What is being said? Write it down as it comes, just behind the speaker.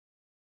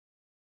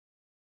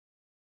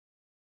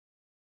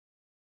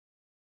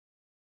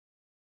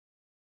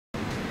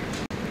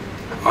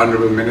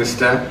Honourable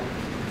Minister,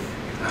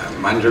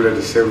 Manjula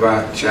De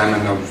Silva,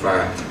 Chairman of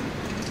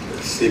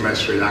CIMA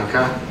Sri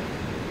Lanka,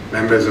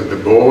 members of the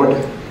board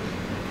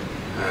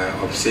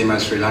of CIMA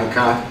Sri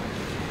Lanka,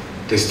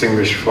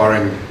 distinguished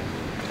foreign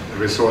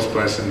resource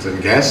persons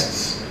and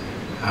guests,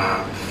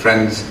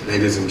 friends,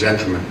 ladies and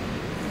gentlemen.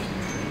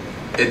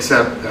 It's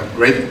a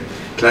great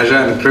pleasure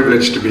and a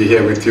privilege to be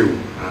here with you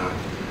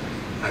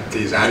at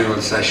these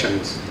annual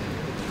sessions.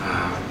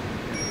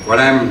 What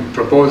I'm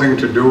proposing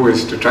to do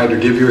is to try to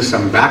give you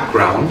some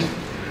background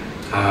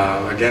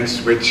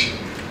against which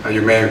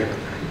you may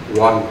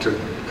want to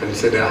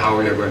consider how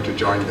we are going to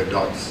join the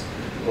dots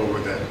over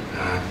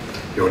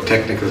your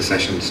technical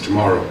sessions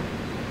tomorrow.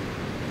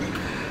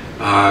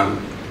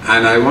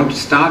 And I want to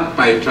start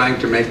by trying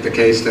to make the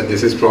case that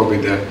this is probably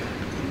the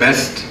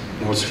best,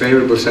 most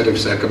favorable set of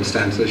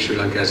circumstances Sri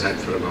Lanka has had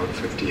for about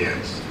 50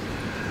 years.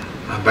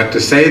 But to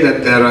say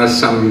that there are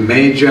some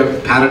major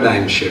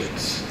paradigm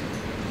shifts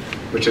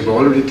which have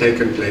already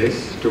taken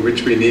place, to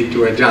which we need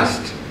to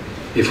adjust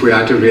if we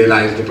are to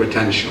realize the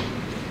potential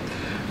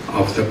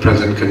of the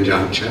present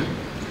conjuncture,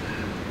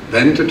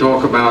 then to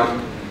talk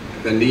about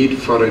the need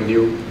for a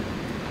new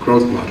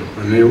growth model,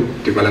 a new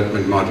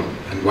development model,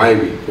 and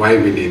why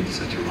we need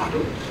such a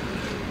model.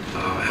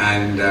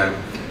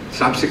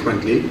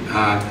 Subsequently,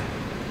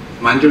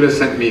 Manjula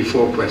sent me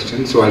 4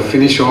 questions, so I'll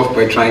finish off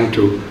by trying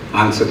to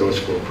answer those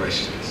 4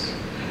 questions.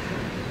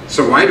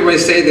 So why do I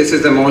say this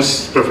is the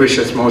most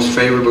propitious, most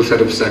favorable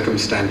set of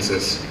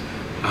circumstances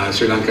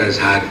Sri Lanka has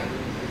had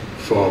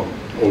for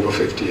over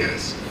 50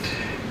 years?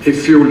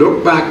 If you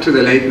look back to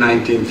the late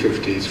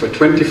 1950s, for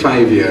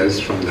 25 years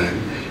from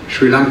then,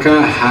 Sri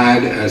Lanka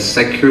had a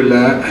secular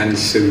and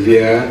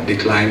severe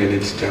decline in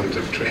its terms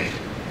of trade.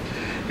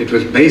 It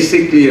was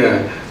basically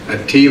a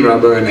tea,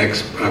 rubber and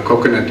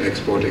coconut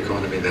export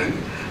economy then.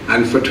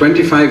 And for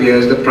 25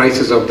 years, the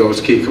prices of those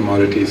key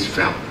commodities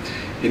fell.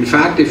 In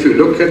fact, if you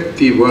look at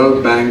the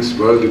World Bank's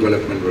World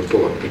Development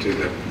Report, which is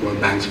the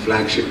World Bank's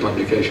flagship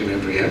publication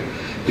every year,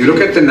 you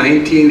look at the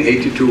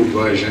 1982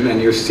 version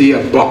and you see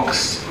a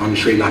box on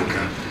Sri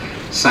Lanka,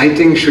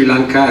 citing Sri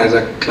Lanka as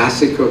a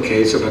classical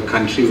case of a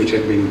country which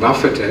had been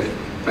buffeted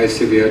by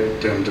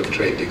severe terms of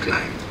trade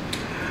decline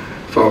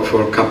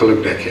for a couple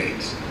of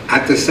decades.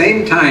 At the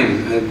same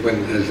time,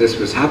 as this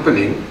was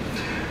happening,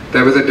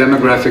 there was a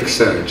demographic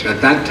surge. At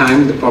that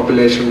time, the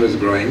population was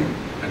growing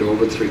at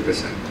over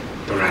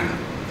 3% per annum.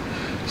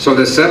 So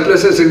the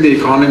surpluses in the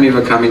economy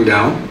were coming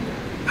down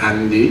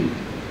and the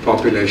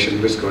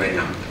population was going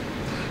up.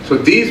 So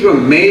these were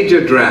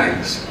major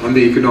drags on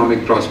the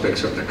economic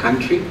prospects of the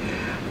country,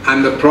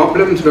 and the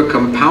problems were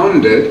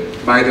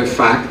compounded by the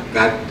fact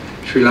that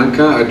Sri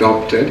Lanka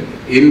adopted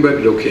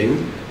inward-looking,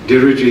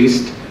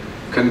 dirigist,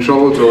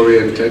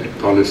 controls-oriented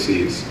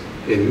policies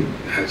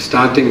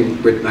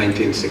starting with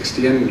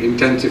 1960 and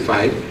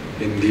intensified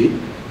in the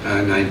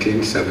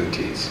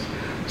 1970s.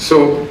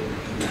 So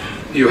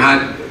you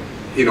had,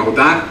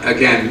 that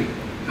again,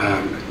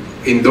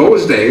 in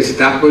those days,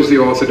 that was the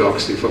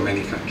orthodoxy for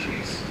many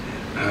countries.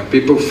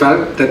 People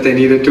felt that they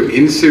needed to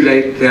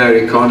insulate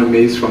their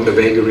economies from the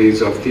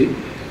vagaries of the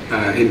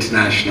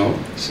international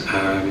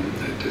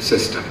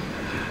system.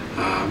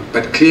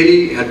 But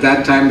clearly, at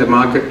that time, the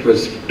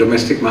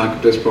domestic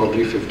market was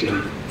probably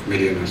 15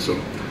 million or so,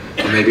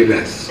 or maybe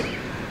less.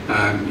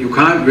 You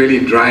can't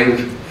really drive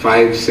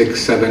 5,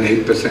 6, 7,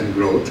 8%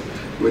 growth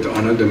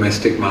on a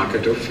domestic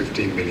market of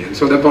 15 million.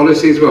 So the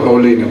policies were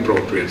wholly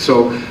inappropriate.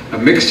 So a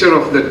mixture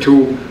of the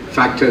 2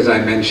 factors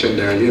I mentioned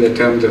earlier, the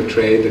terms of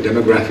trade, the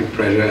demographic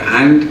pressure,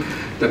 and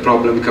the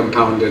problem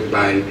compounded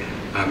by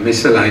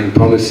misaligned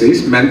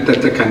policies meant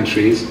that the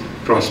country's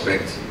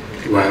prospects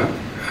were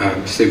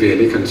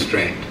severely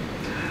constrained.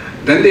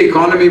 Then the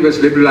economy was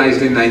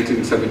liberalized in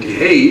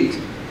 1978,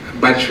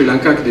 but Sri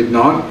Lanka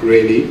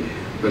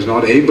was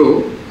not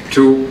able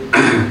to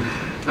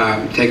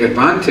take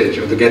advantage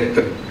or to get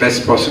the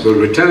best possible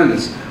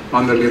returns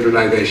on the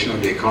liberalization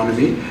of the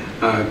economy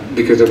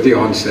because of the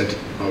onset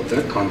of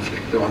the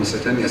conflict, the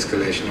onset and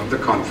escalation of the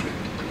conflict.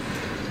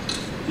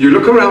 You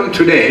look around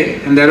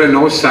today and there are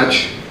no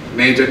such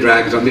major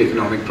drags on the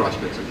economic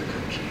prospects of the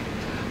country.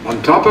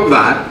 On top of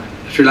that,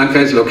 Sri Lanka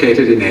is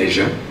located in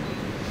Asia.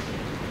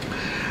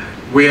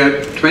 We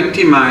are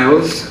 20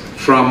 miles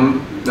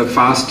from the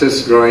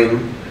fastest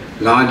growing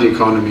large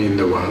economy in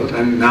the world,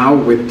 and now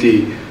with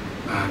the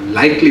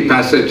likely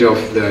passage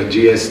of the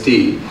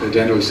GST, the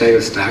General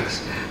Sales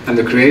Tax, and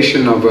the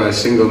creation of a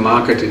single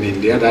market in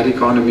India, that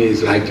economy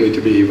is likely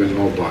to be even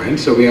more buoyant.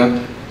 So we are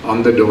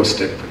on the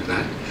doorstep of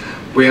that.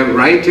 We are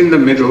right in the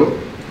middle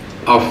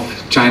of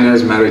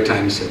China's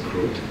maritime Silk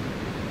Route.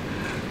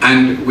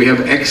 And we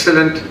have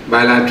excellent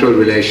bilateral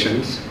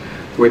relations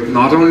with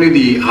not only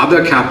the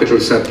other capital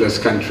surplus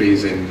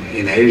countries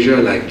in Asia,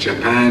 like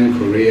Japan,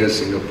 Korea,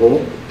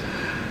 Singapore.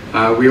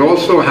 We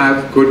also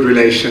have good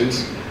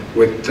relations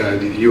with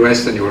the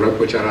US and Europe,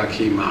 which are our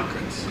key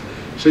markets.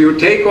 So you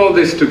take all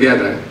this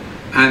together,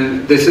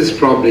 and this is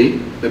probably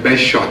the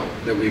best shot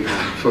that we've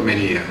had for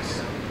many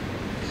years.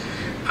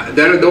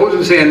 There are those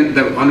who say, and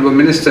the Honourable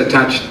Minister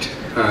touched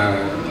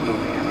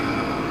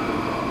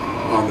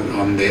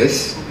on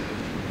this.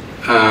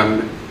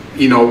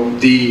 You know,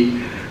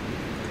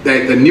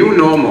 the new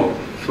normal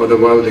for the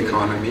world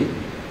economy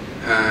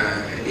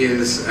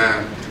is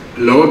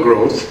lower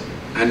growth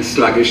and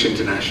sluggish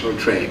international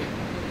trade.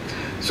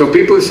 So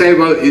people say,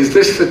 well, is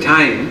this the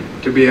time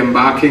to be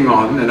embarking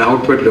on an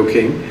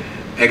outward-looking,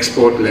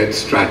 export-led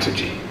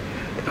strategy?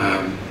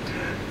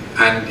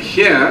 And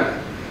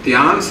here, the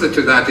answer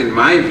to that, in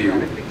my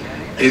view,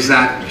 is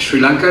that Sri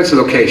Lanka's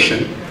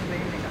location,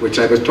 which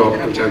I've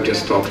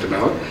just talked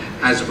about,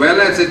 as well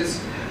as its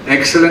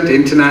excellent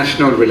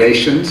international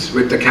relations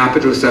with the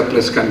capital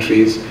surplus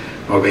countries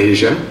of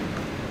Asia,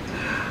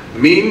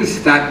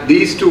 means that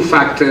these two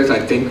factors, I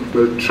think,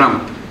 will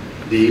trump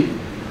the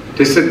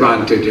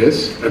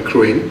disadvantages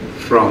accruing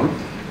from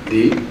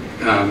the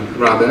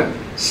rather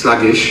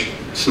sluggish,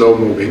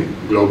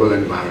 slow-moving global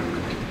environment.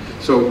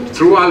 So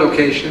through our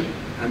location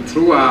and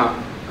through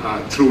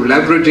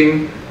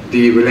leveraging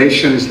the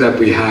relations that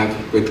we have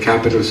with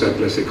capital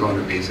surplus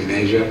economies in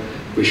Asia,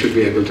 we should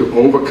be able to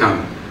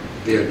overcome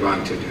the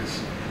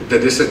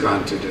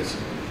disadvantages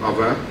of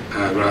a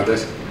rather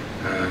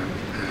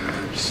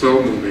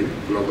slow-moving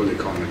global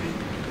economy.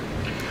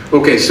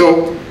 Okay,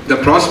 so the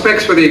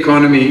prospects for the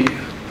economy,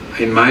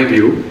 in my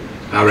view,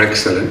 are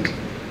excellent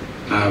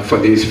for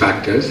these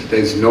factors.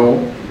 There's no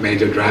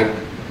major drag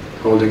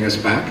holding us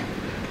back,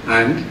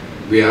 and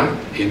we are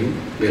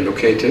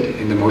located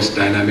in the most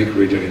dynamic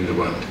region in the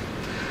world.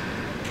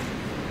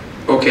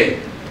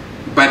 Okay,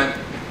 but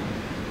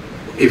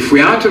if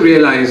we are to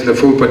realize the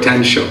full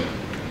potential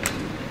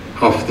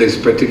of this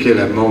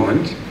particular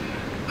moment,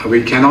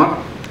 we cannot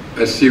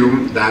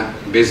assume that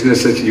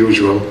business as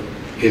usual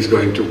is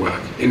going to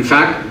work. In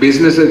fact,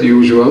 business as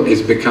usual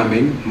is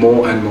becoming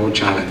more and more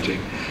challenging.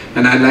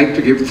 And I'd like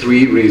to give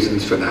 3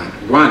 reasons for that.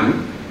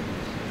 One,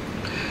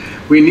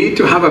 we need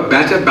to have a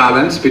better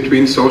balance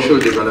between social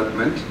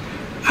development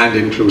and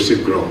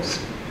inclusive growth.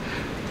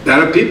 There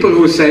are people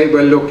who say,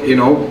 well, look, you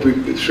know,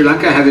 Sri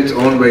Lanka has its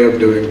own way of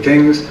doing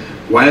things.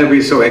 Why are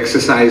we so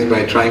exercised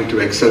by trying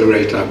to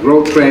accelerate our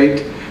growth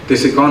rate?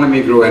 This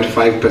economy grew at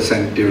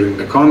 5% during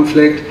the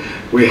conflict.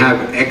 We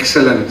have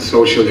excellent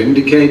social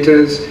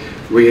indicators.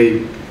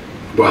 We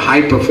were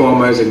high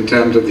performers in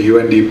terms of the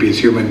UNDP's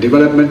Human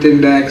Development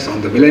Index,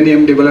 on the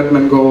Millennium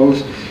Development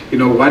Goals. You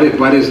know, what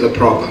is the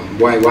problem?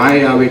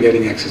 Why are we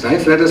getting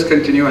exercised? Let us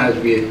continue as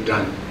we have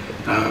done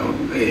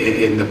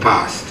in the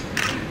past.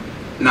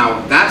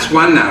 Now, that's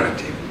one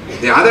narrative.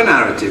 The other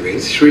narrative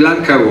is Sri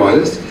Lanka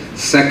was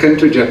second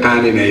to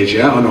Japan in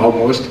Asia on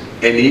almost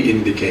any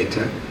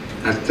indicator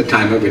at the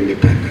time of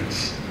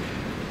independence.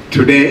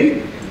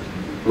 Today,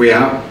 we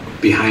are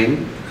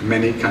behind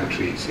many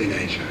countries in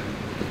Asia.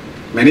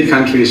 Many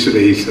countries to the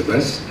east of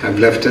us have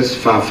left us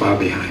far, far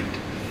behind.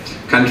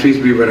 Countries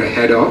we were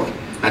ahead of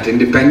at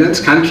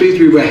independence, countries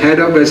we were ahead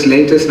of as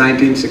late as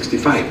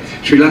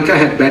 1965. Sri Lanka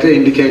had better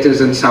indicators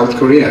than South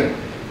Korea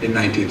in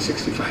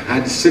 1965,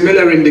 had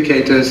similar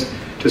indicators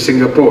to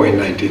Singapore in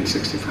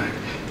 1965.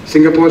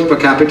 Singapore's per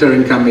capita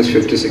income is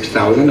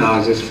 56,000,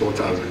 ours is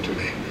 4,000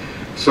 today.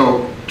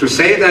 So to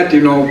say that,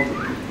 you know,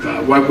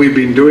 what we've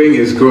been doing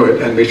is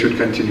good and we should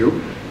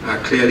continue,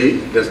 clearly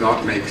does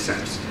not make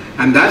sense.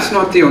 And that's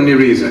not the only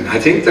reason. I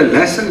think the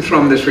lesson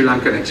from the Sri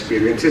Lankan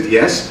experience is,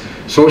 yes,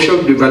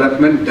 social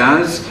development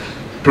does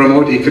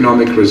promote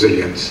economic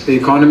resilience. The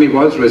economy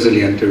was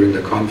resilient during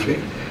the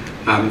conflict.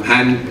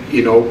 And,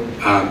 you know,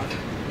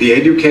 the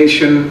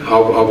education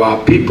of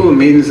our people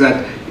means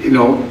that, you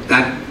know,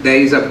 that there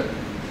is a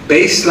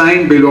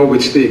baseline below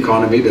which the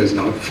economy does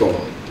not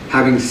fall.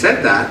 Having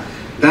said that,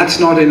 that's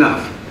not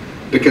enough.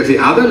 Because the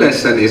other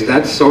lesson is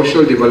that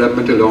social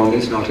development alone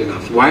is not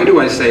enough. Why do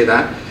I say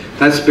that?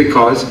 That's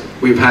because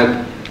we've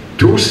had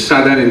 2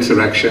 southern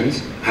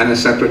insurrections and a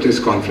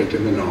separatist conflict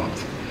in the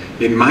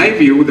north. In my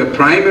view, the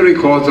primary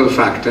causal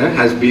factor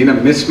has been a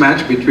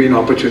mismatch between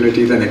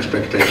opportunities and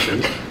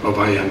expectations of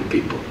our young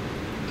people.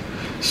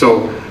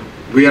 So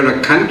we are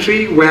a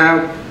country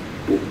where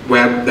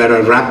there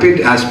are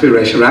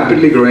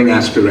rapidly growing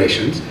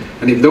aspirations,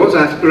 and if those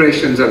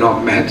aspirations are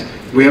not met,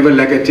 we have a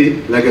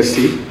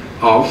legacy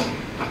of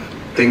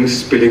things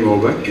spilling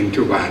over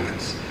into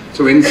violence.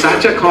 So in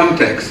such a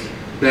context,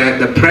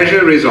 the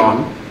pressure is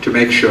on to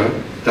make sure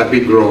that we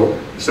grow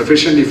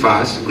sufficiently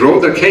fast, grow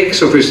the cake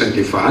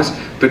sufficiently fast,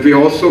 but we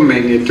also may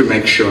need to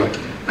make sure,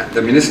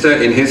 the minister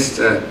in his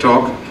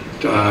talk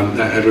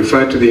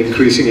referred to the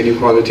increasing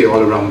inequality all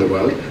around the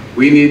world,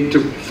 we need to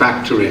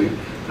factor in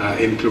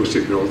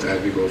inclusive growth as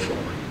we go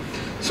forward.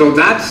 So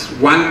that's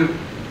one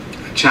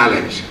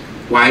challenge,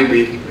 why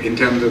we, in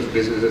terms of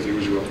business as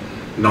usual,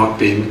 not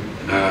being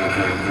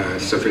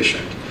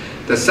sufficient.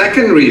 The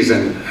second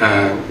reason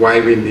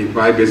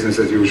why business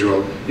as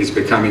usual is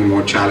becoming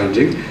more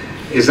challenging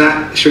is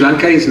that Sri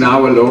Lanka is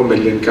now a low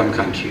middle-income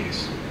country.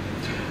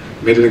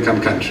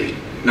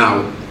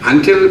 Now,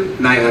 until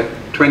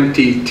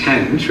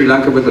 2010, Sri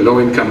Lanka was a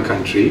low-income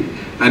country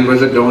and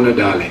was a donor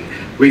darling.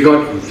 We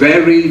got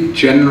very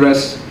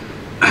generous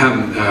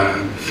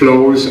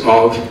flows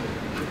of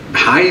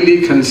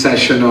highly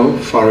concessional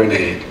foreign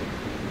aid.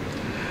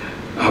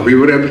 We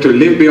were able to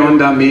live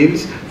beyond our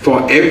means.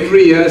 For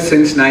every year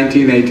since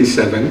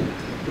 1987,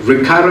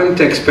 recurrent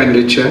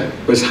expenditure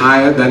was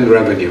higher than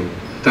revenue.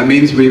 That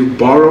means we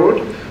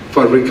borrowed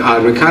for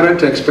our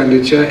recurrent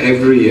expenditure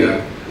every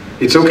year.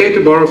 It's okay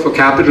to borrow for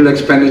capital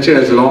expenditure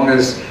as long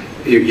as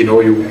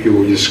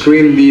you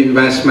screen the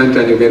investment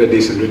and you get a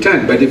decent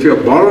return. But if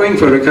you're borrowing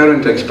for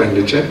recurrent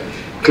expenditure,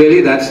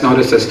 clearly that's not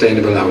a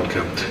sustainable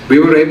outcome. We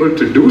were able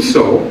to do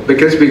so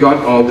because we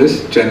got all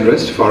this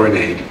generous foreign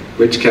aid,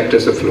 which kept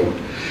us afloat.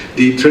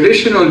 The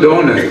traditional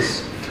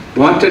donors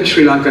wanted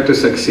Sri Lanka to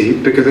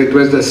succeed because it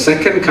was the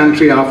second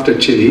country after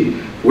Chile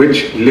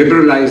which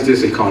liberalized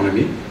its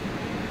economy.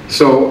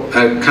 So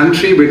a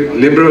country with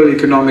liberal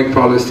economic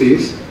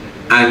policies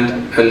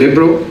and a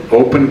liberal,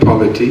 open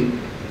polity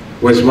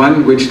was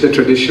one which the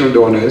traditional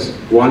donors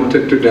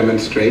wanted to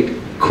demonstrate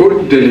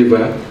could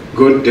deliver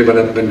good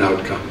development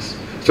outcomes.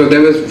 So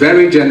there was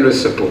very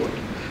generous support.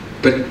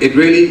 But it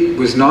really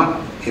was not,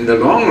 in the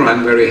long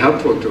run, very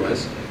helpful to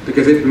us,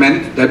 because it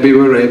meant that we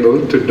were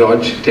able to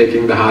dodge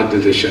taking the hard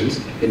decisions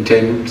in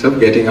terms of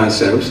getting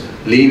ourselves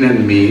lean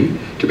and mean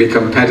to be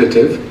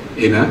competitive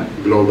in a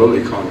global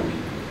economy.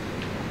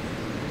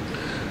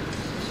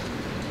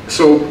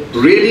 So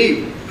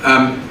really,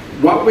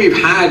 what we've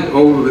had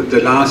over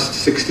the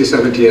last 60,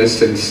 70 years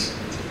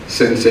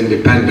since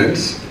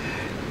independence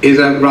is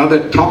a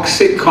rather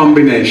toxic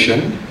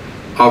combination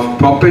of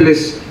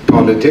populist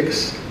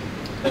politics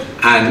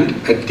and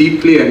a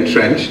deeply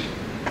entrenched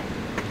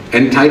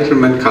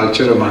entitlement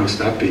culture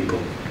amongst our people.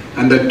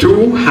 And the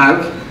two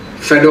have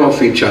fed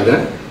off each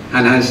other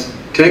and has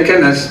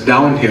taken us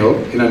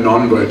downhill in a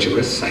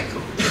non-virtuous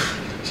cycle.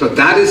 So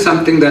that is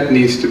something that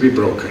needs to be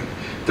broken.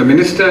 The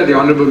Minister, the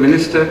Honourable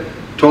Minister,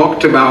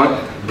 talked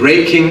about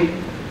breaking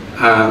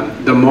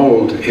the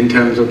mold in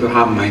terms of the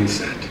harm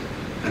mindset.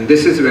 And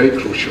this is very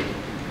crucial.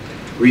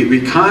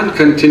 We can't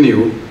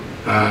continue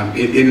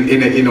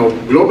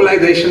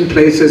globalization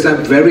places a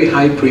very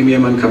high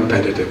premium on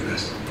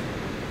competitiveness.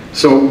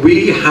 So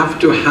we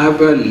have to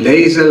have a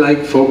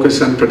laser-like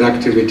focus on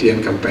productivity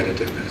and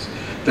competitiveness.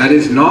 That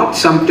is not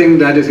something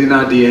that is in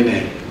our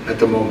DNA at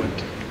the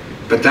moment.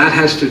 But that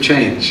has to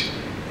change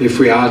if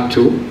we are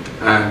to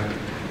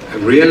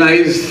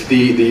realize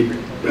the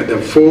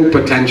full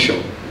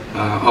potential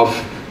of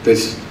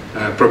this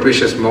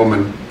propitious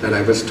moment that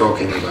I was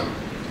talking about.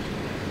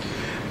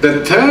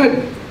 The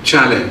third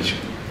challenge,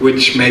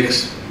 which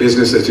makes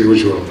business as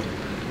usual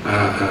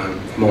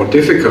more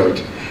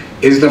difficult,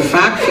 is the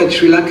fact that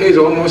Sri Lanka is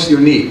almost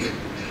unique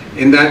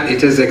in that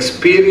it has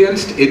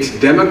experienced its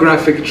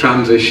demographic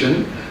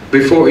transition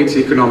before its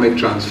economic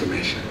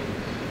transformation.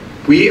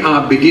 We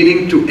are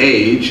beginning to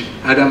age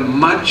at a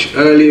much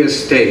earlier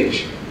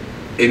stage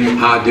in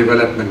our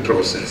development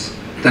process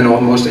than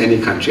almost any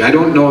country. I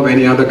don't know of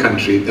any other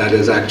country that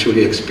has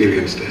actually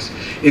experienced this.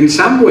 In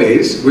some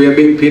ways, we are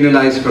being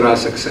penalized for our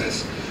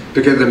success,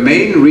 because the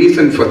main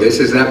reason for this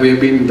is that we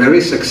have been very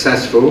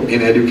successful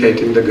in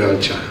educating the girl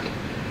child.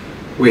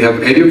 We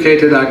have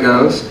educated our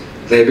girls.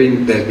 There's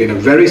been a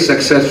very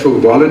successful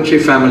voluntary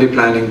family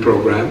planning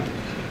program.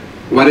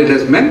 What it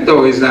has meant,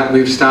 though, is that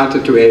we've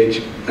started to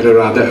age at a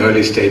rather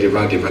early stage of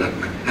our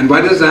development. And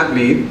what does that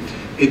mean?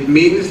 It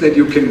means that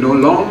you can no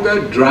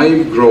longer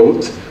drive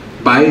growth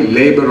by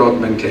labor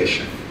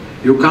augmentation.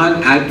 You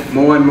can't add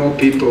more and more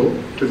people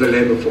to the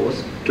labor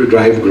force to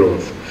drive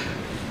growth.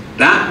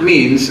 That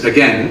means,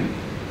 again,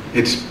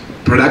 it's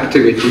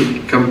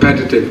productivity,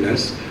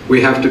 competitiveness.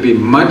 We have to be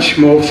much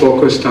more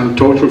focused on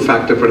total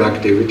factor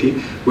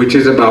productivity, which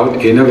is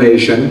about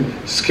innovation,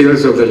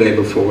 skills of the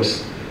labor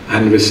force,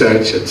 and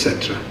research,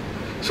 etc.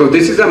 So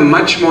this is a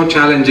much more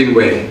challenging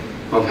way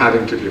of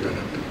having to develop.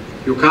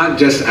 You can't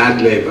just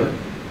add labor,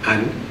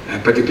 and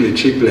particularly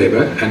cheap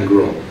labor, and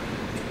grow.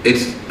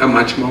 It's a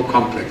much more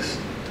complex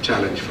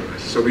challenge for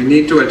us. So we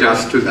need to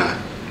adjust to that.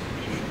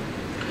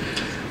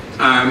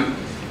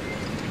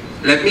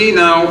 Let me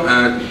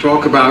now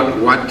talk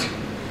about what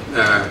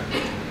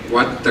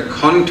the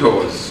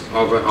contours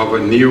of a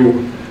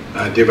new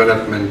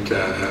development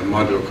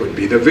model could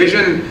be. The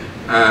vision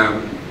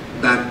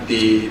that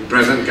the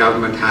present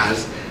government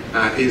has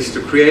is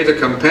to create a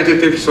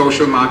competitive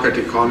social market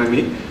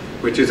economy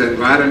which is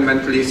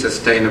environmentally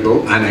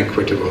sustainable and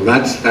equitable.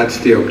 That's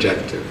the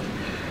objective.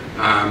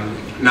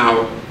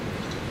 Now,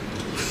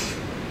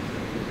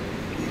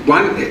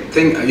 one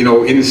thing,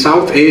 in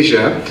South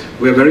Asia,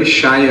 we're very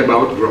shy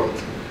about growth.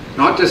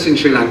 Not just in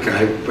Sri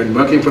Lanka. When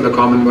working for the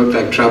Commonwealth,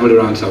 I've traveled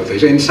around South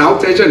Asia. In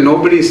South Asia,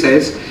 nobody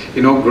says,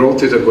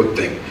 growth is a good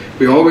thing.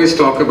 We always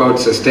talk about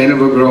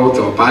sustainable growth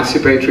or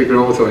participatory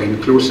growth or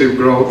inclusive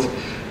growth.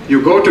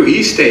 You go to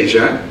East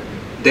Asia,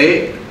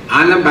 they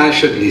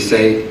unabashedly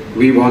say,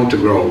 we want to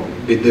grow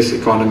with this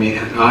economy,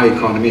 our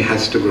economy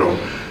has to grow.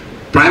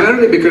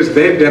 Primarily because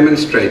they've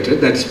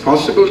demonstrated that it's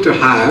possible to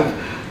have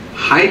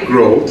high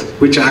growth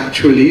which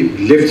actually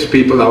lifts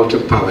people out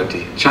of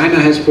poverty. China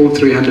has pulled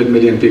 300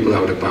 million people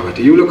out of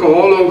poverty. You look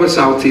all over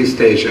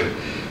Southeast Asia,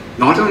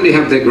 not only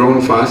have they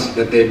grown fast,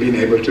 that they've been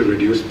able to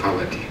reduce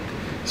poverty.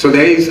 So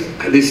there is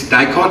this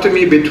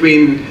dichotomy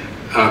between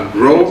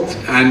growth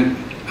and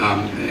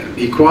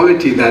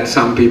equality that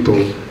some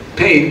people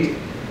paint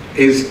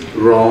is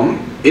wrong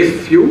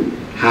if you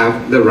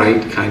have the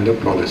right kind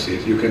of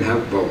policies. You can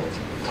have both.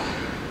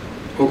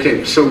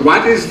 Okay, so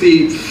what is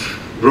the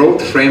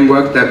growth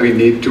framework that we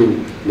need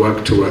to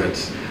work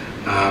towards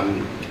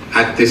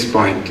at this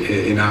point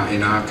in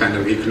our kind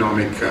of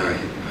economic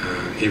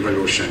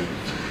evolution?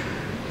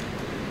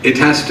 It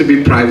has to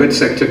be private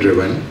sector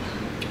driven,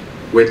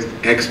 with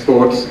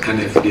exports and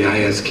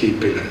FDI as key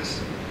pillars.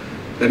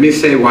 Let me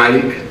say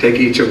why, take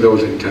each of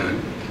those in turn.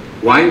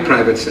 Why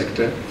private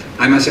sector?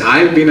 I must say,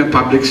 I've been a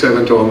public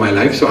servant all my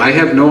life, so I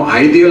have no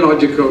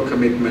ideological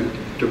commitment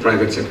to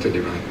private sector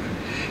development.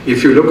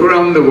 If you look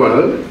around the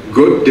world,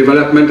 good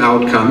development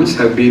outcomes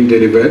have been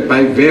delivered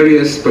by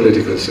various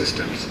political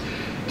systems.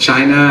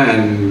 China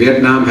and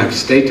Vietnam have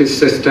statist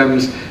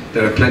systems.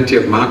 There are plenty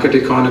of market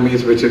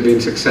economies which have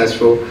been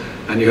successful,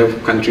 and you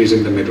have countries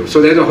in the middle.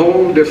 So there's a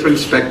whole different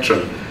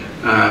spectrum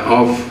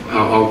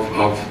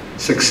of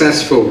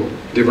successful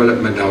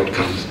development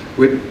outcomes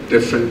with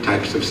different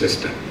types of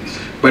systems.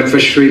 But for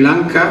Sri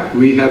Lanka,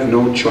 we have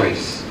no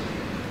choice.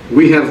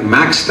 We have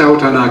maxed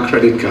out on our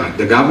credit card.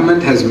 The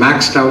government has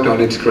maxed out on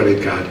its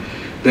credit card.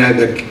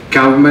 The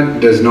government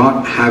does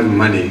not have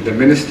money. The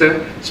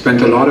minister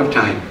spent a lot of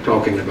time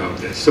talking about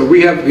this. So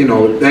we have,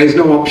 there is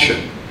no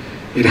option.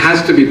 It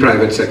has to be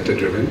private sector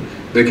driven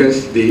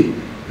because the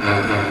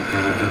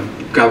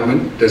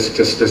government just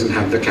doesn't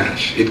have the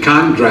cash. It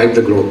can't drive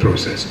the growth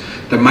process.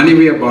 The money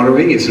we are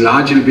borrowing is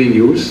largely being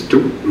used to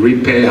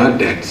repay our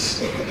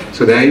debts.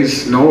 So there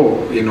is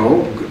no,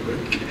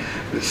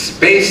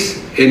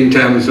 space in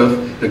terms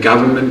of the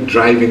government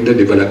driving the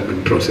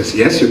development process.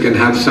 Yes, you can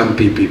have some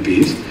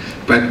PPPs,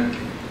 but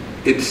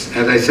it's,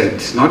 as I said,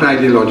 it's not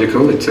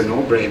ideological, it's a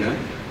no-brainer.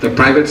 The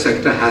private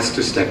sector has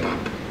to step up.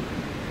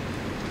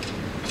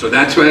 So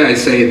that's why I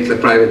say it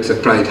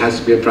has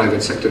to be a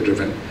private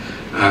sector-driven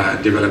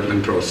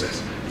development process.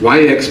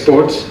 Why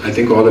exports? I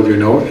think all of you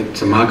know,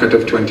 it's a market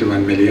of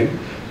 21 million.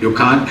 You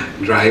can't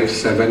drive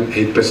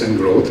 7-8%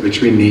 growth,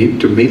 which we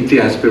need to meet the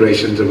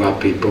aspirations of our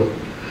people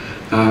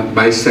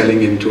by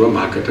selling into a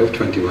market of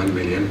 21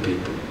 million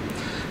people.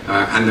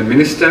 And the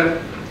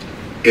minister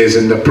is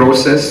in the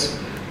process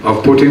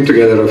of putting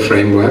together a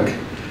framework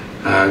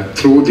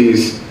through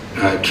these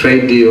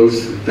trade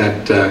deals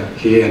that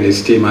he and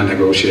his team are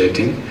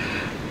negotiating.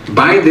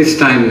 By this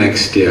time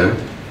next year,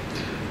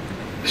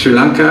 Sri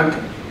Lanka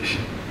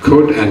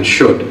could and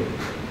should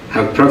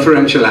have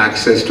preferential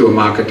access to a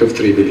market of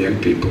 3 billion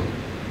people.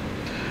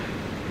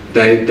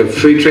 The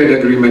free trade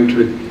agreement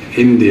with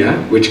India,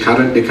 which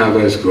currently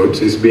covers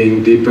goods, is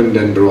being deepened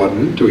and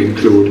broadened to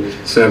include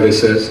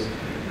services,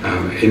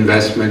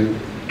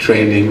 investment,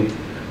 training,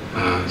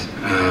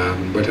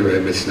 whatever I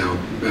miss now,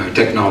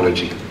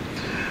 technology.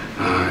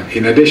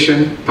 In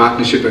addition,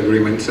 partnership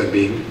agreements are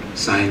being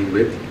signed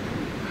with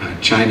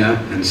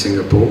China and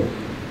Singapore.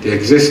 The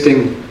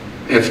existing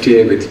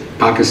FTA with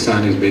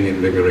Pakistan is being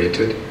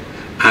invigorated,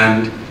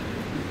 and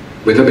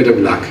with a bit of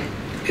luck,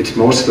 it's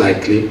most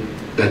likely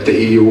that the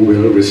EU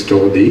will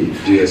restore the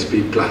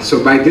GSP+.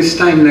 So by this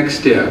time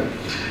next year,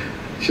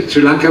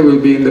 Sri Lanka will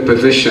be in the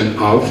position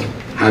of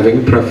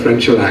having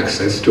preferential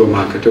access to a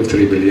market of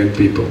 3 billion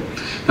people.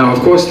 Now, of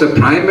course, the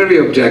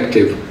primary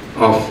objective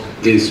of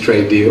this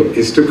trade deal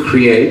is to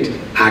create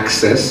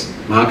access,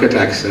 market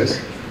access,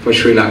 for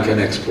Sri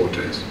Lankan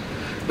exporters.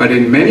 But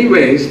in many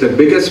ways, the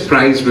biggest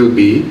prize will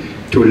be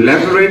to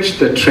leverage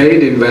the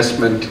trade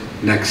investment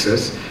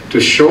nexus to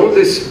show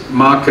this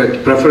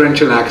market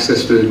preferential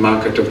access to the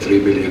market of 3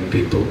 billion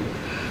people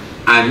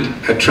and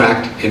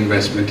attract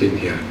investment in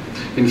here.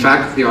 In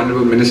fact, the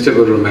Honorable Minister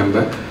will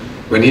remember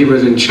when he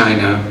was in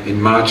China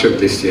in March of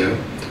this year,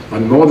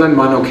 on more than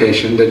one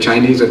occasion, the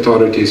Chinese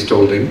authorities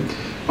told him,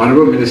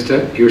 Honorable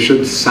Minister, you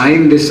should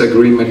sign this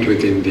agreement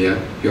with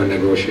India you're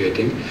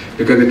negotiating,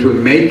 because it will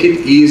make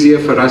it easier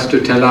for us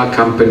to tell our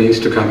companies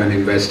to come and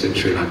invest in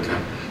Sri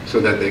Lanka so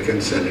that they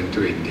can sell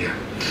into India.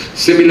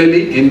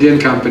 Similarly, Indian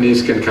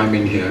companies can come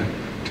in here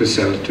to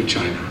sell to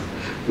China.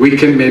 We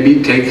can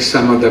maybe take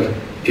some of the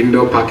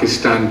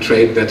Indo-Pakistan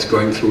trade that's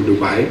going through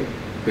Dubai.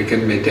 We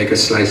can take a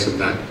slice of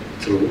that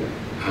through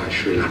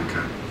Sri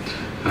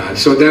Lanka.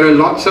 So there are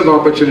lots of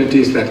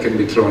opportunities that can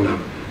be thrown up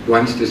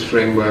once this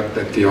framework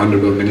that the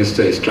Honorable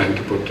Minister is trying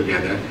to put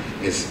together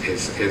is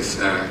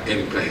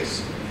in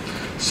place.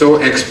 So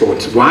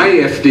exports. Why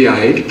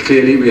FDI?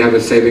 Clearly we have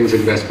a savings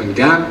investment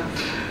gap.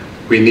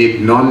 We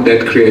need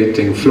non-debt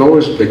creating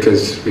flows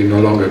because we no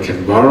longer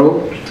can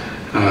borrow,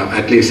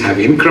 at least have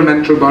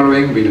incremental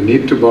borrowing. We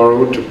need to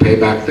borrow to pay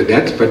back the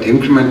debt, but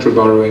incremental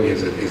borrowing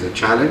is a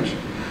challenge.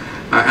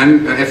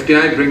 And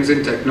FDI brings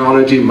in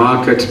technology,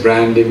 markets,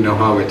 branding,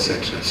 know-how,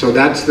 etc. So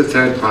that's the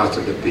third part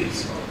of the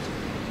piece.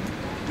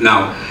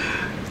 Now,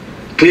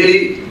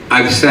 clearly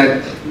I've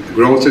said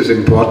growth is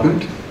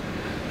important,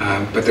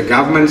 but the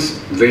government's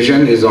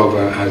vision is of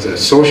as a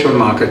social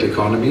market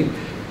economy,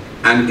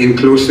 and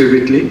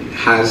inclusivity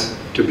has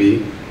to be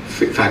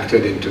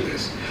factored into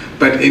this.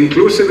 But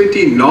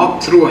inclusivity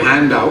not through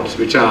handouts,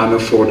 which are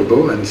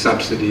unaffordable, and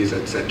subsidies,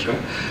 etc.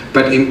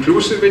 But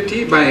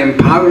inclusivity by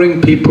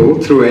empowering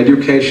people through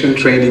education,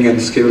 training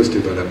and skills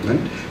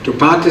development to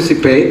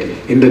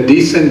participate in the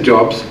decent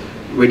jobs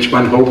which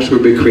one hopes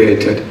will be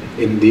created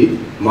in the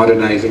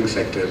modernizing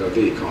sectors of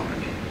the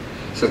economy.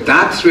 So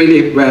that's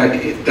really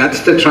where, that's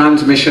the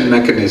transmission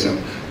mechanism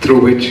through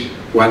which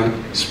one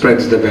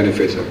spreads the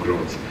benefits of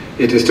growth.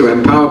 It is to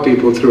empower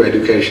people through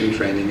education,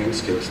 training and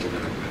skills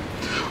development.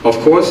 Of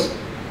course,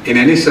 in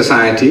any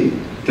society,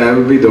 there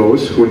will be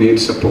those who need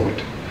support,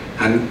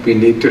 and we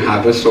need to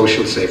have a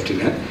social safety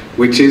net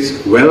which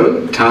is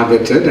well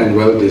targeted and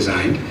well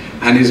designed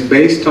and is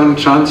based on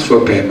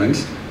transfer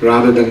payments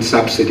rather than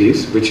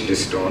subsidies which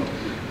distort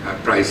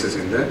prices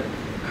in the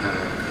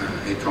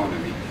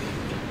economy.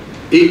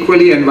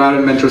 Equally,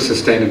 environmental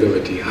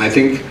sustainability. I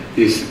think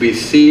we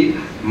see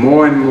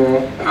more and more,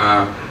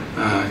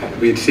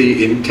 we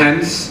see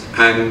intense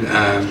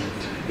and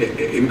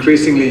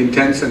increasingly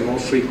intense and more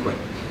frequent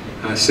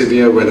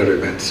severe weather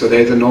events. So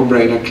there's a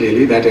no-brainer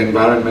clearly that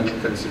environmental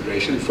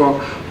consideration for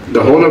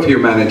the whole of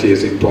humanity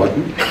is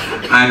important.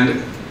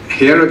 And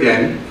here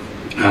again,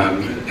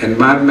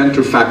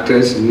 environmental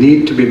factors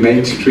need to be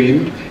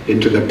mainstreamed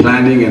into the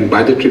planning and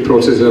budgetary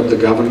processes of the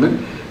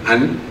government,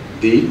 and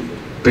the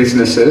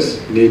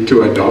businesses need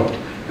to adopt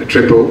a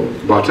triple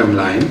bottom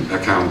line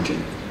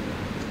accounting.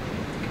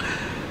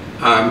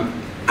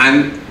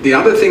 And the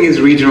other thing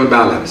is regional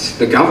balance.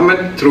 The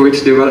government, through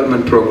its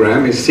development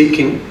program, is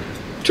seeking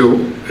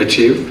to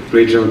achieve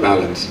regional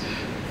balance.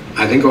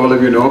 I think all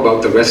of you know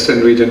about the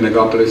Western Region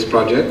Megapolis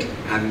project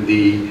and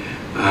the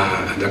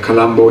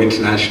Colombo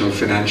International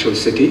Financial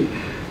City,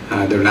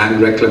 the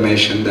land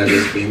reclamation that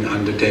is being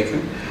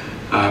undertaken.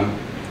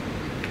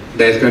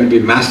 There's going to be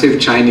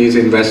massive Chinese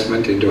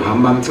investment into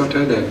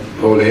Hambantota. The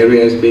whole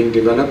area is being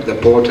developed, the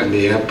port and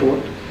the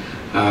airport.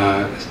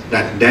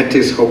 That debt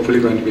is hopefully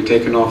going to be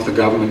taken off the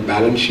government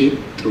balance sheet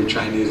through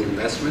Chinese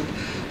investment.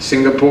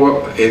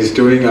 Singapore is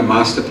doing a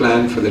master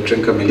plan for the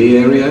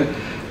Trincomalee area,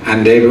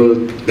 and they will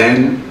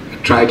then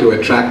try to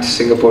attract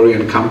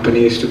Singaporean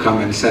companies to come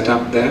and set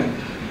up there.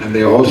 And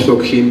they're also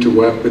keen to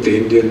work with the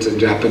Indians and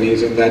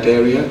Japanese in that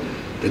area.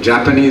 The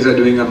Japanese are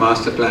doing a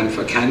master plan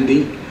for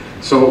Kandy.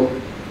 So,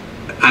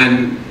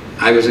 and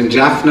I was in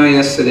Jaffna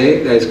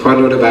yesterday. There's quite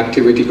a lot of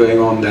activity going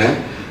on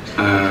there.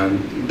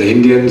 The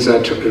Indians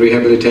are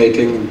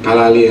rehabilitating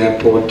Palali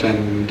Airport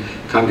and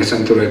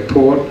Kangasanture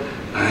Port,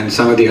 and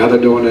some of the other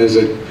donors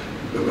are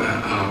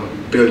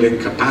building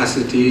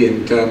capacity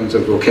in terms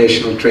of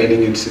vocational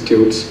training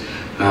institutes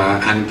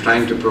and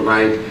trying to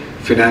provide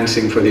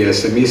financing for the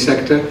SME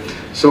sector.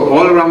 So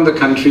all around the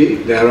country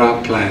there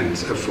are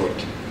plans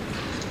afoot.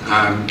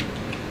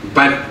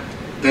 But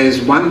there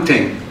is one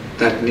thing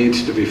that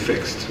needs to be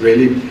fixed,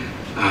 really,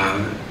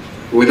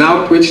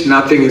 without which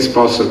nothing is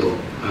possible.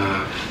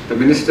 The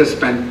minister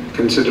spent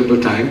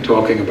considerable time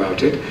talking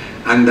about it,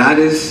 and that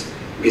is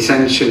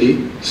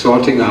essentially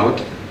sorting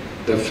out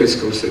the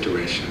fiscal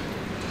situation.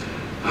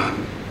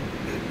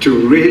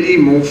 To really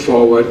move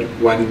forward,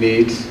 one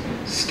needs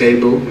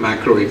stable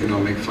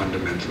macroeconomic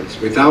fundamentals.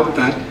 Without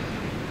that,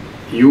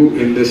 you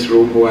in this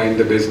room who are in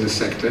the business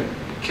sector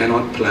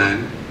cannot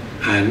plan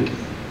and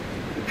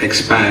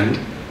expand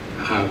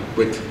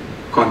with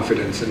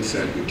confidence and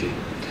certainty.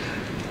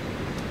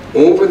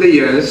 Over the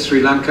years,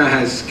 Sri Lanka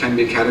can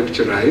be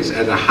characterized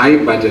as a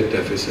high budget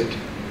deficit,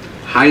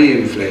 high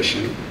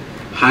inflation,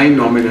 high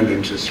nominal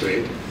interest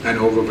rate, and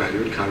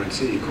overvalued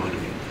currency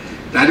economy.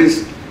 That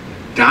is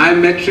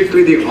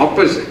diametrically the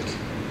opposite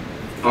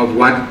of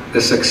what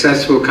the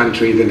successful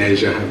countries in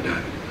Asia have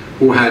done,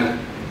 who had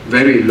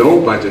very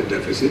low budget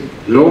deficit,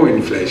 low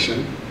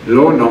inflation,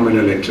 low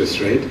nominal interest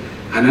rate,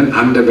 and an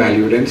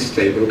undervalued and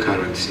stable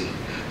currency.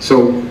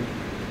 So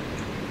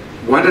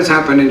what has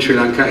happened in Sri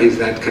Lanka is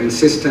that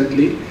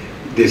consistently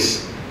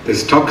this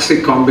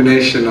toxic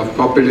combination of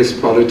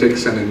populist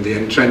politics and the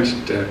entrenched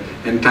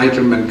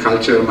entitlement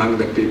culture among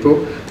the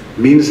people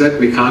means that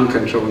we can't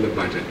control the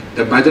budget.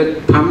 The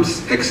budget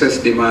pumps excess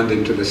demand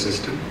into the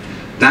system.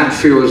 That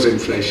fuels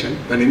inflation.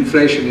 When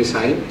inflation is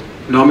high,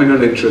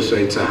 nominal interest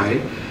rates are high.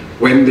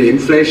 When the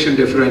inflation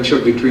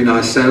differential between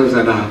ourselves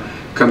and our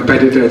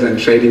competitors and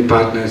trading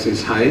partners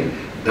is high,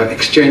 the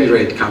exchange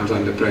rate comes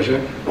under pressure.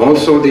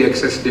 Also, the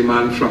excess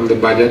demand from the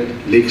budget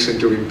leaks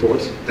into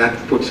imports. That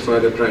puts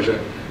further pressure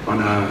on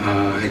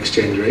our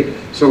exchange rate.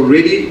 So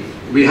really,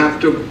 we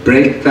have to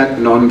break that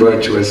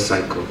non-virtuous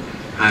cycle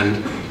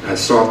and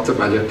sort the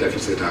budget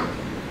deficit out.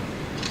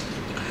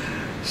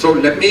 So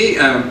let me,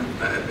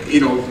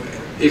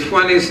 if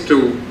one is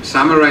to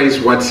summarize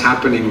what's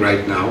happening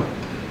right now,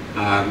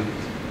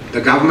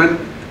 the government,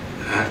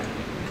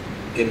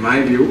 in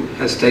my view,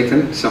 has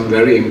taken some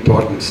very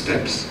important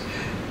steps.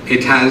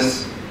 It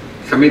has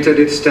committed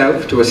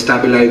itself to a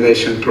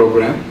stabilization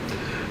program,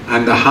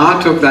 and the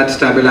heart of that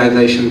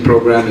stabilization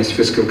program is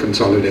fiscal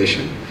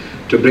consolidation,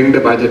 to bring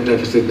the budget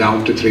deficit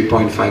down to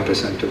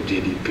 3.5% of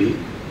GDP.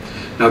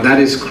 Now that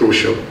is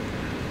crucial.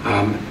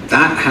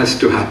 That has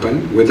to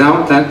happen.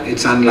 Without that,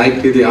 it's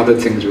unlikely the other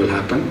things will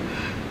happen.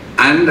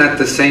 And at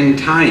the same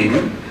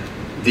time,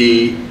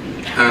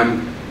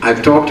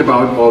 I've talked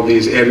about all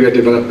these area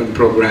development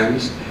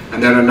programs,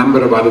 and there are a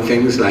number of other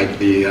things like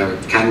the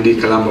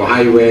Kandy-Colombo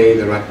Highway,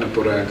 the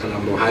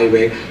Ratnapura-Colombo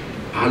Highway.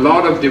 A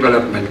lot of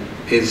development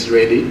is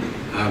really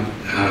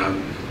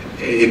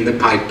in the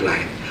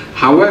pipeline.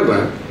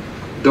 However,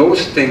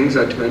 those things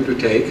are going to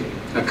take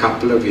a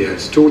couple of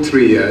years,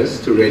 2-3 years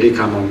to really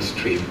come on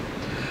stream.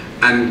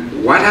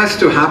 And what has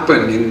to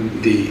happen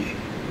in the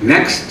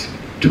next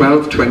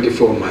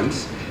 12-24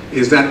 months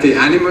is that the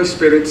animal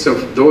spirits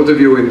of those of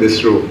you in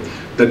this room,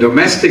 the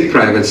domestic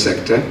private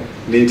sector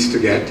needs to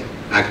get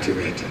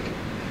activated.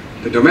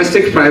 The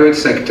domestic private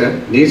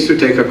sector needs to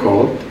take a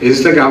call.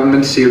 Is the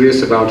government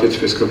serious about its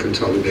fiscal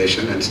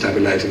consolidation and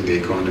stabilizing the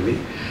economy?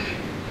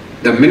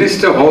 The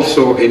minister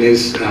also in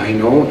his, I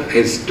know,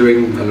 is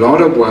doing a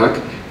lot of work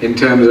in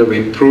terms of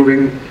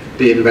improving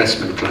the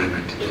investment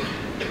climate.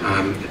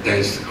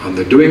 There's on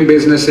the Doing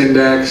Business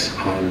Index,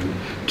 on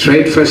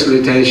trade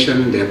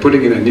facilitation, they're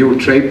putting in a new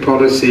trade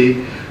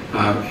policy.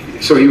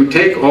 So you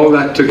take all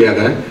that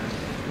together,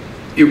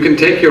 you can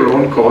take your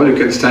own call, you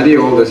can study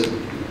all this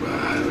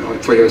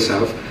for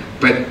yourself,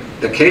 but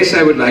the case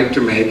I would like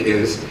to make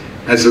is,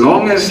 as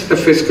long as the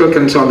fiscal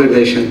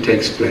consolidation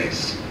takes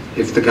place,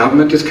 if the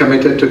government is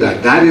committed to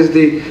that, that is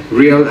the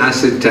real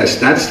acid test,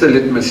 that's the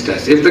litmus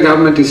test. If the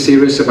government is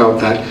serious about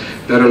that,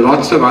 there are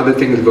lots of other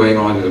things going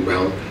on as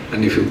well,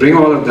 and if you bring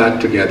all of that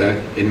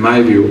together, in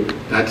my view,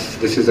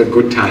 this is a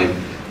good time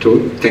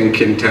to think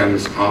in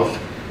terms of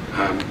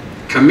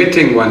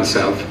committing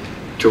oneself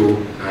to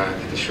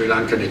the Sri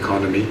Lankan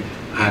economy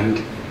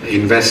and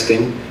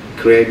investing,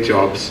 create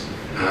jobs,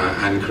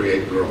 and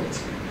create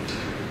growth.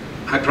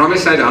 I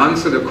promised I'd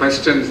answer the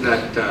questions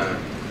that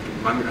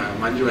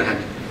Manju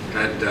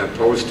had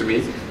posed to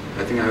me.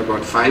 I think I have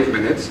about 5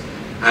 minutes.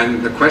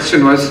 And the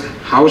question was,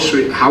 how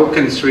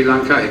can Sri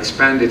Lanka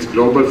expand its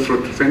global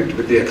footprint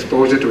with the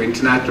exposure to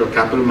international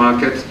capital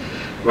markets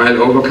while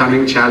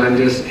overcoming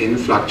challenges in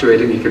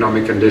fluctuating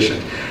economic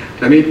conditions?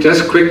 Let me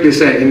just quickly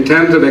say, in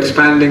terms of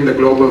expanding the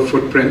global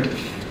footprint,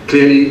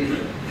 clearly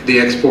the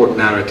export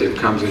narrative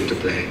comes into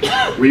play.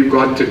 We've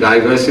got to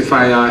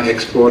diversify our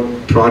export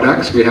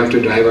products. We have to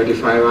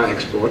diversify our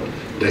export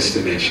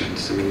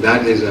destinations. I mean,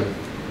 that is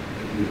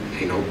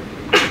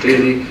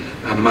clearly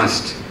a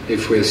must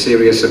if we're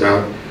serious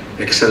about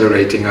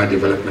accelerating our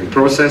development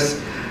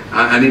process.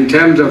 And in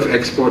terms of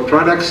export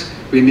products,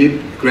 we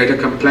need greater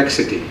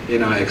complexity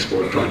in our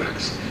export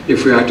products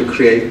if we are to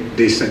create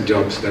decent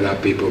jobs that our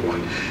people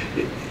want.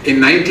 In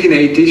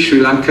 1980, Sri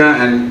Lanka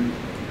and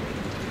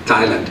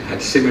Thailand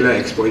had similar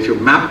exports. If you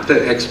map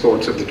the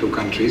exports of the two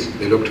countries,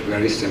 they looked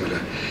very similar.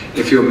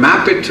 If you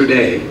map it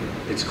today,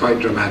 it's quite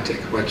dramatic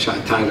what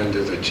Thailand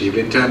has achieved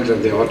in terms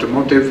of the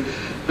automotive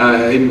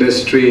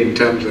industry, in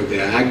terms of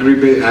the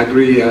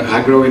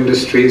agro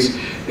industries.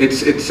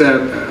 It's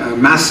a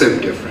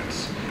massive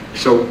difference.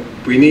 So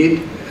we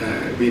need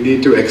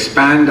to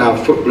expand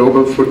our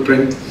global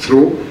footprint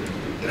through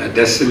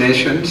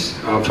destinations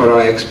for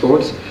our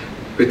exports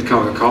with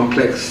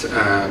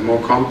more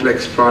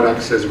complex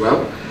products as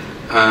well.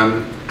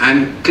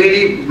 And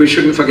clearly, we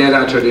shouldn't forget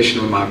our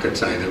traditional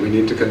markets either. We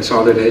need to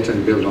consolidate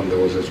and build on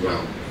those as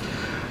well.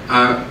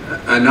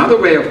 Another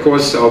way, of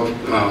course, of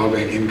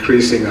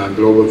increasing our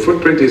global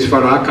footprint is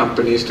for our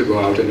companies to go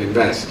out and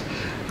invest.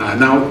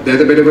 Now,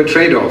 there's a bit of a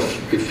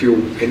trade-off. If you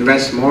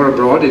invest more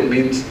abroad, it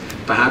means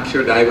perhaps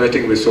you're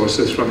diverting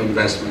resources from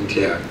investment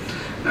here.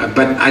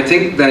 But I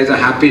think there's a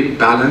happy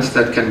balance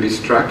that can be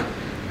struck.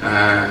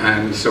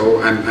 And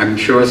so I'm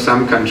sure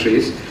some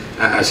countries,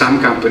 some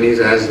companies,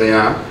 as they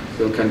are,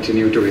 will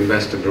continue to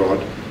invest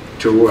abroad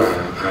to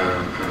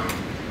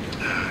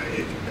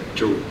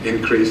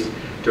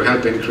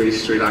help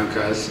increase Sri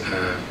Lanka's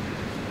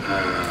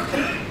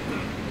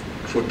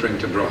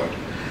footprint abroad.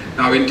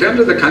 Now, in terms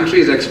of the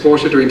country's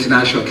exposure to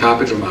international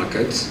capital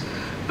markets,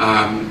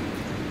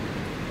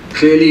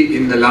 clearly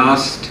in the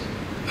last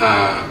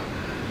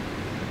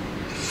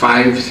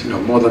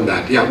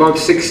about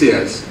 6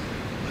 years,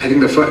 I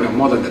think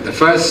more than that. The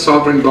first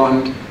sovereign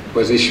bond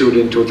was issued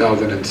in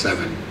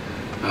 2007,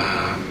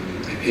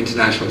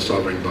 international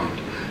sovereign bond.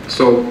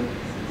 So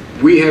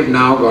we have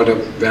now got a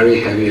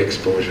very heavy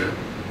exposure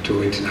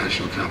to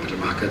international capital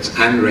markets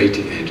and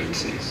rating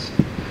agencies.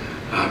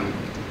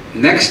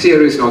 Next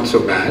year is not so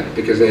bad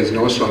because there is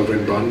no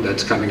sovereign bond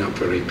that's coming up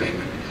for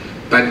repayment.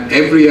 But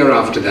every year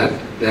after that,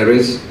 there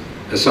is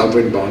a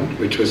sovereign bond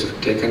which was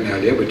taken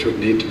earlier, which would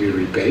need to be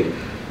repaid,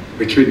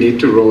 which we need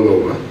to roll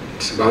over.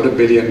 It's about $1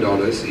 billion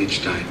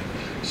each time.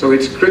 So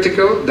it's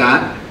critical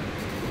that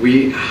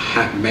we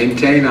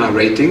maintain our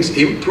ratings,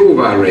 improve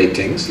our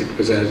ratings. It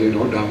was, as you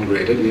know,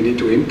 downgraded. We need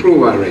to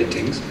improve our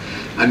ratings.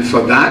 And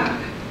for that,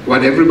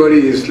 what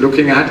everybody is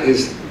looking at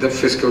is the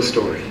fiscal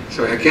story.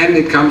 So again,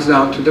 it comes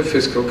down to the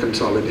fiscal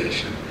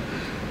consolidation.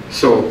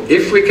 So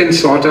if we can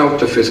sort out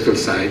the fiscal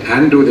side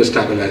and do the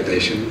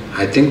stabilization,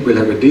 I think we'll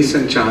have a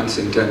decent chance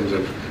in terms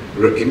of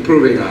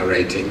improving our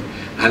rating.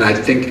 And I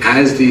think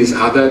as these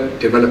other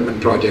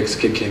development projects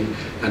kick in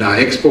and our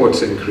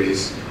exports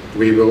increase,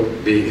 we will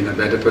be in a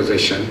better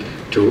position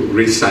to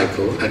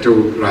recycle,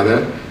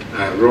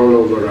 roll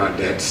over our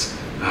debts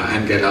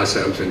and get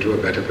ourselves into a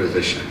better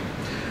position.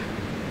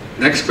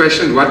 Next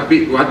question,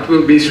 what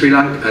will be Sri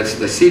Lanka's,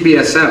 the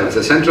CBSL's,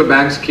 the central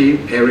bank's key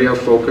area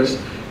of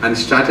focus and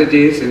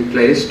strategies in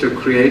place to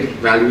create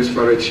values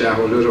for its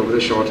shareholders over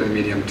the short and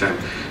medium term?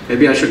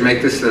 Maybe I should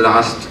make this the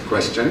last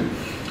question.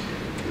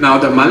 Now,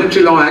 the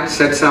Monetary Law Act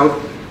sets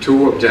out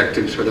two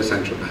objectives for the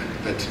central bank.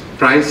 That's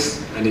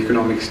price and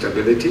economic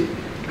stability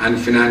and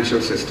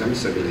financial system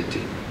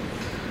stability.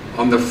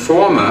 On the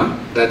former,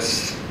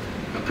 that's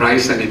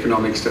price and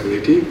economic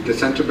stability, the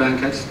central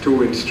bank has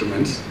two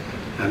instruments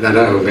that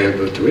are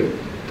available to it.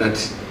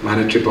 That's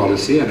monetary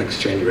policy and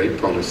exchange rate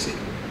policy.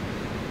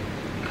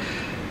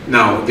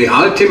 Now, the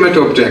ultimate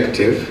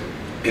objective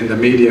in the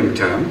medium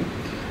term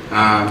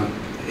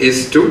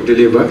is to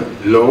deliver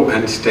low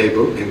and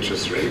stable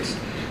interest rates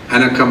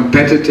and a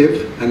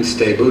competitive and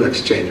stable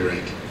exchange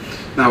rate.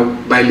 Now,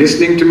 by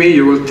listening to me,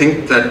 you will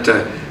think that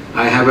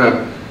I have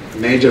a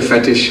major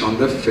fetish on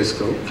the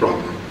fiscal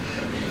problem.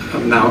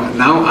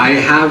 Now I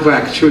have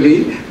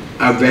actually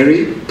a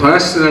very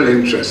personal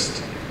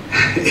interest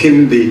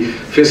in the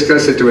fiscal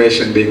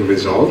situation being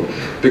resolved,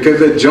 because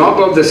the job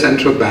of the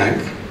central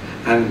bank,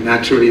 and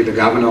naturally the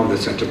governor of the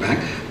central bank,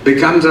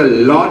 becomes a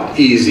lot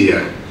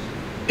easier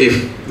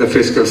if the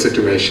fiscal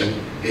situation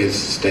is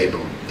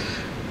stable.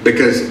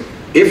 Because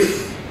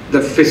if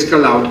the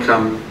fiscal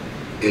outcome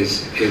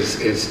is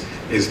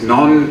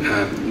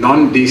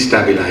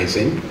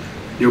non-destabilizing,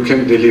 you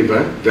can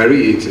deliver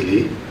very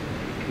easily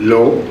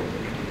low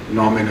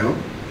nominal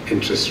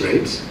interest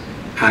rates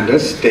and a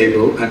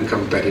stable and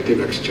competitive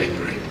exchange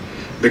rate,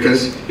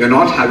 because you're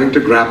not having to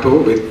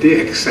grapple with the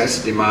excess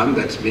demand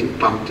that's being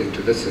pumped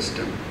into the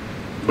system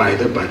by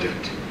the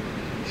budget.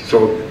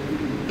 So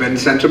when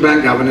central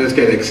bank governors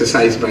get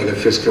exercised by the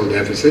fiscal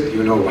deficit,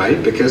 you know why?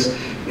 Because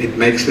it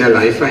makes their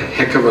life a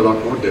heck of a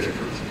lot more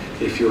difficult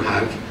if you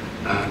have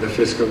the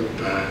fiscal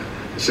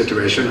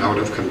situation out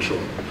of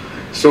control.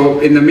 So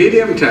in the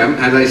medium term,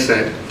 as I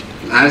said,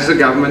 as the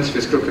government's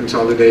fiscal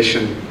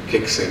consolidation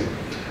kicks in,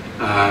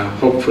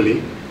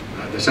 hopefully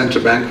the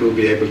central bank will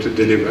be able to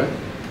deliver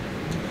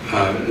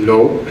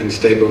low and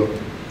stable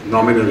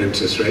nominal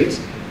interest rates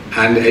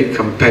and a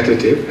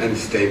competitive and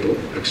stable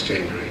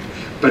exchange rate.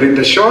 But in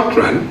the short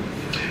run,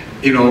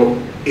 you know,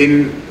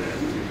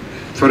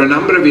 for a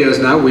number of years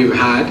now, we've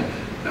had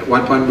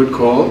what one would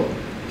call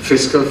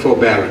fiscal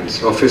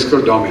forbearance or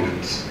fiscal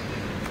dominance.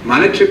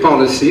 Monetary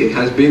policy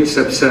has been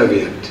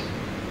subservient,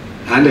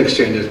 and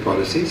exchange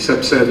policy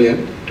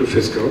subservient to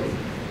fiscal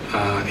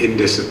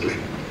indiscipline.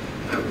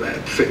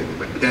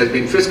 There's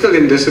been fiscal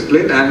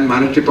indiscipline, and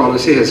monetary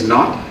policy has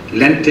not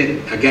lent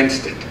in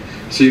against it.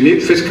 So you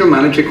need fiscal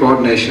monetary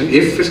coordination.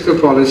 If fiscal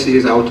policy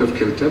is out of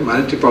kilter,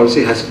 monetary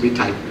policy has to be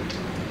tightened,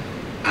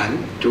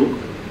 and to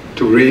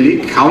really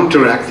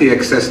counteract the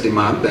excess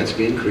demand that's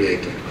being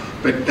created.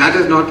 But that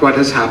is not what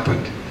has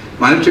happened.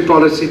 Monetary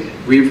policy,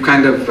 we've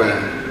kind of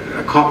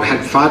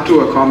had far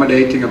too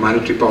accommodating a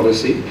monetary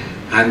policy,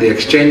 and the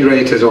exchange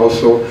rate has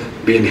also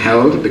been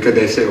held because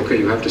they say, okay,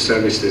 you have to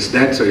service this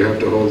debt, so you have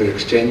to hold the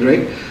exchange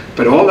rate.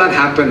 But all that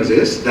happens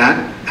is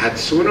that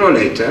sooner or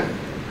later,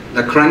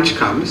 the crunch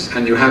comes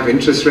and you have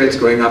interest rates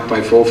going up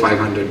by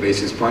 400-500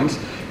 basis points,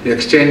 the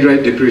exchange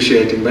rate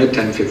depreciating by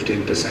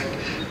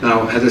 10-15%.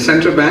 Now, as a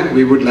central bank,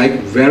 we would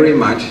like very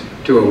much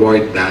to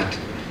avoid that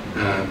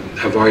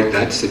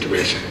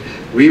situation.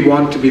 We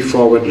want to be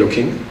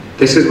forward-looking.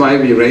 This is why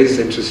we raised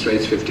interest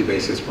rates 50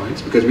 basis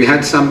points, because we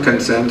had some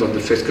concerns on the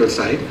fiscal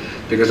side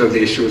because of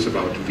the issues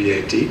about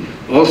VAT.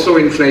 Also,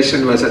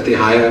 inflation was at the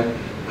higher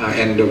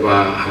end of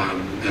our,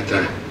 at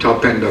the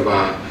top end of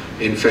our,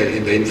 in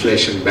the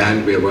inflation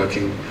band we are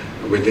working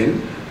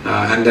within,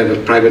 and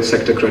the private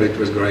sector credit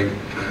was growing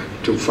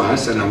too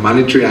fast, and our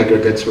monetary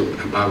aggregates were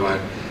above our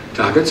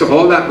target. So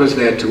all that was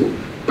there too,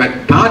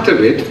 but part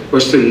of it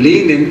was to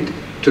lean in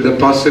to the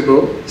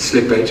possible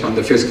slippage on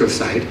the fiscal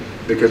side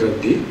because of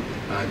the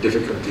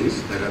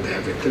difficulties that are there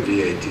with the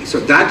VAT.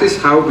 So that is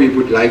how we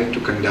would like to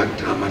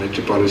conduct our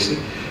monetary policy,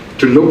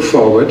 to look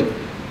forward,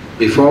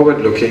 be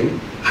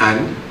forward-looking,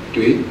 and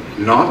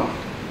not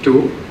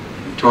to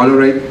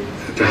tolerate,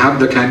 to have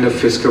the kind of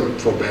fiscal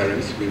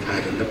forbearance we've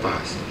had in the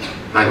past.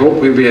 I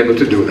hope we'll be able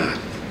to do that.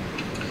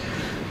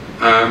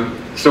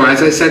 So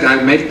as I said,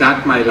 I'll make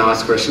that my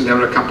last question. There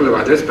were a couple of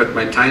others, but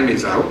my time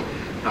is out.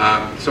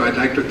 So I'd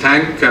like to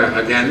thank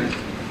again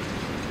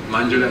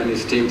Manjula and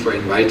his team for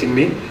inviting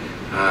me.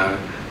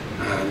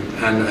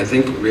 And I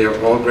think we are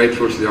all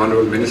grateful to the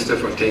Honourable Minister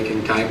for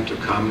taking time to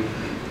come.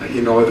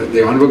 You know,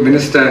 the Honourable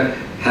Minister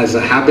has a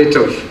habit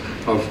of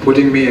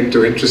putting me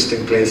into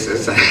interesting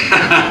places,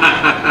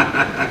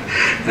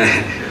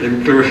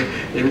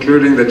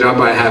 including the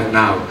job I have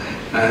now.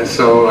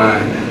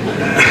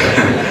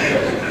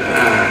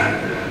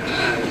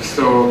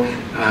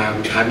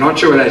 I'm not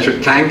sure whether I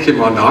should thank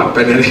him or not,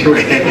 but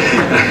anyway,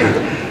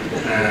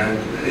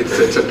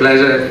 it's a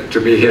pleasure to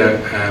be here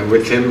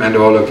with him and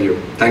all of you.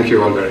 Thank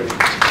you all very much.